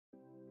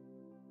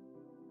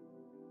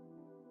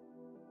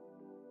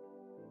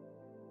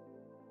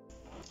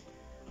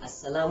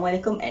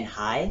Assalamualaikum and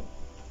hi.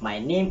 My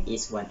name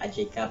is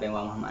Addrieqa bin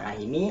Muhammad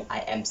Rahimi.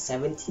 I am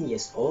 17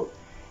 years old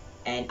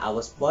and I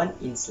was born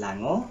in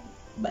Selangor,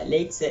 but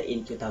later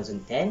in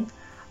 2010,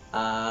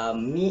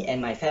 me and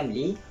my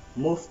family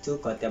moved to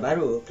Kota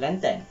Baru,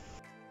 Kelantan.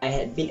 I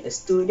had been a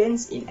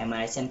student in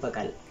MRSM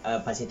Pengkalan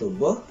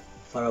Chepa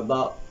for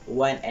about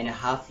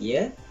 1.5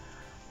 years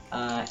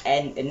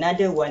and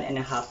another 1.5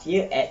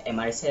 years at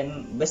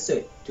MRSM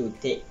Besut to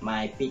take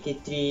my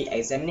PT3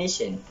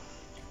 examination.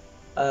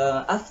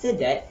 After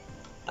that,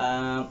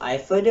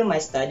 I further my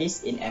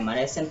studies in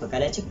MRSM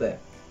Pengkalan Chepa.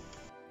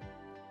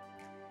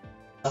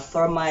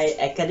 For my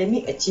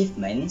academic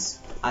achievements,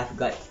 I've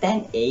got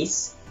 10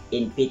 A's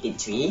in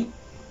PT3.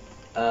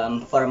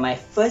 For my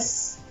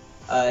first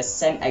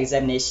SEM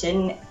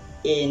examination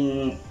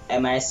in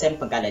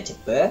MRSM Pengkalan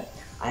Chepa,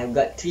 I've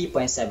got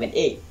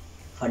 3.78.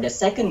 For the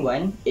second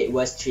one, it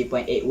was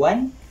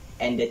 3.81,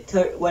 and the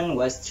third one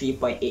was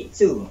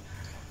 3.82.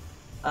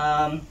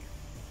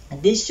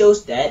 This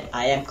shows that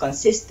I am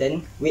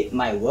consistent with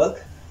my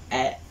work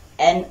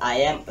and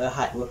I am a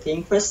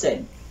hardworking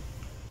person.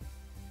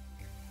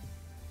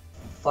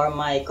 For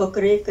my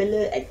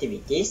co-curricular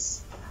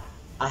activities,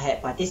 I had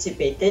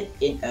participated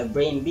in a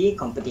Brain Bee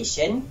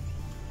competition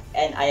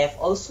and I have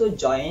also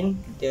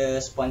joined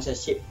the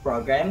sponsorship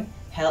program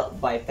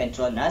held by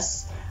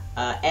Petronas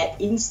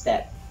at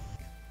INSTEP.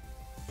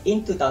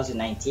 In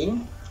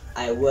 2019,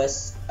 I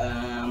was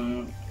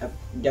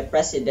the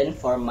president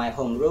for my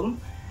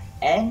homeroom,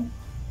 and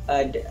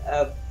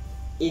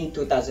in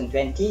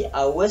 2020,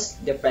 I was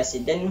the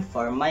president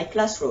for my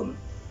classroom.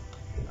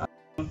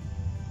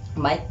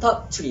 My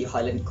top 3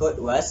 Holland code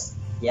was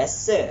yes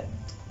sir,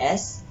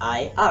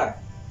 SIR.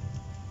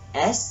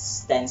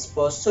 S stands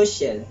for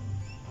social.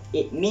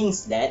 It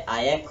means that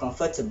I am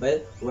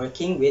comfortable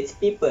working with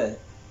people.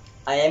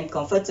 I am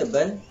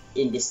comfortable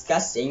in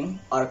discussing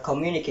or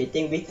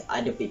communicating with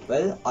other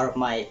people or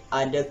my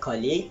other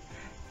colleague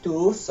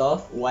to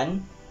solve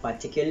one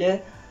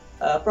particular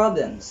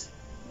problems.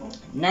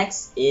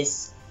 Next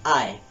is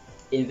I,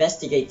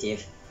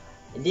 investigative.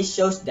 This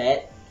shows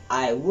that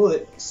I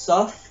would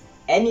solve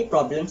any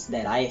problems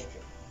that I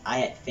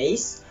had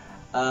faced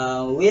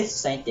with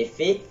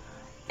scientific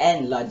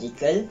and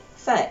logical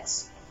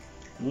facts.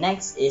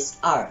 Next is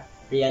R,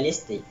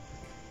 realistic.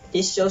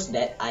 This shows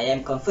that I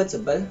am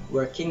comfortable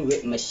working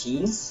with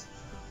machines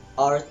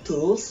or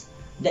tools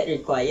that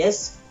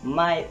requires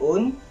my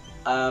own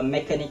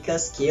mechanical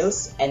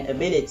skills and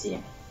ability.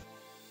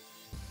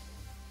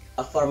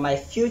 For my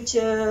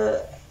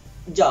future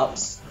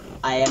jobs,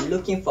 I am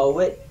looking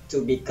forward to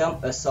become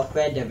a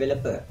software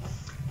developer.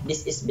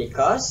 This is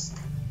because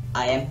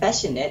I am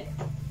passionate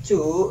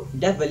to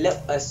develop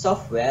a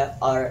software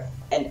or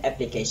an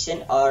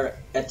application or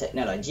a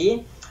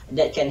technology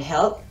that can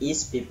help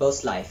ease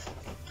people's life.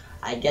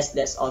 I guess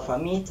that's all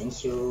from me.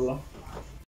 Thank you.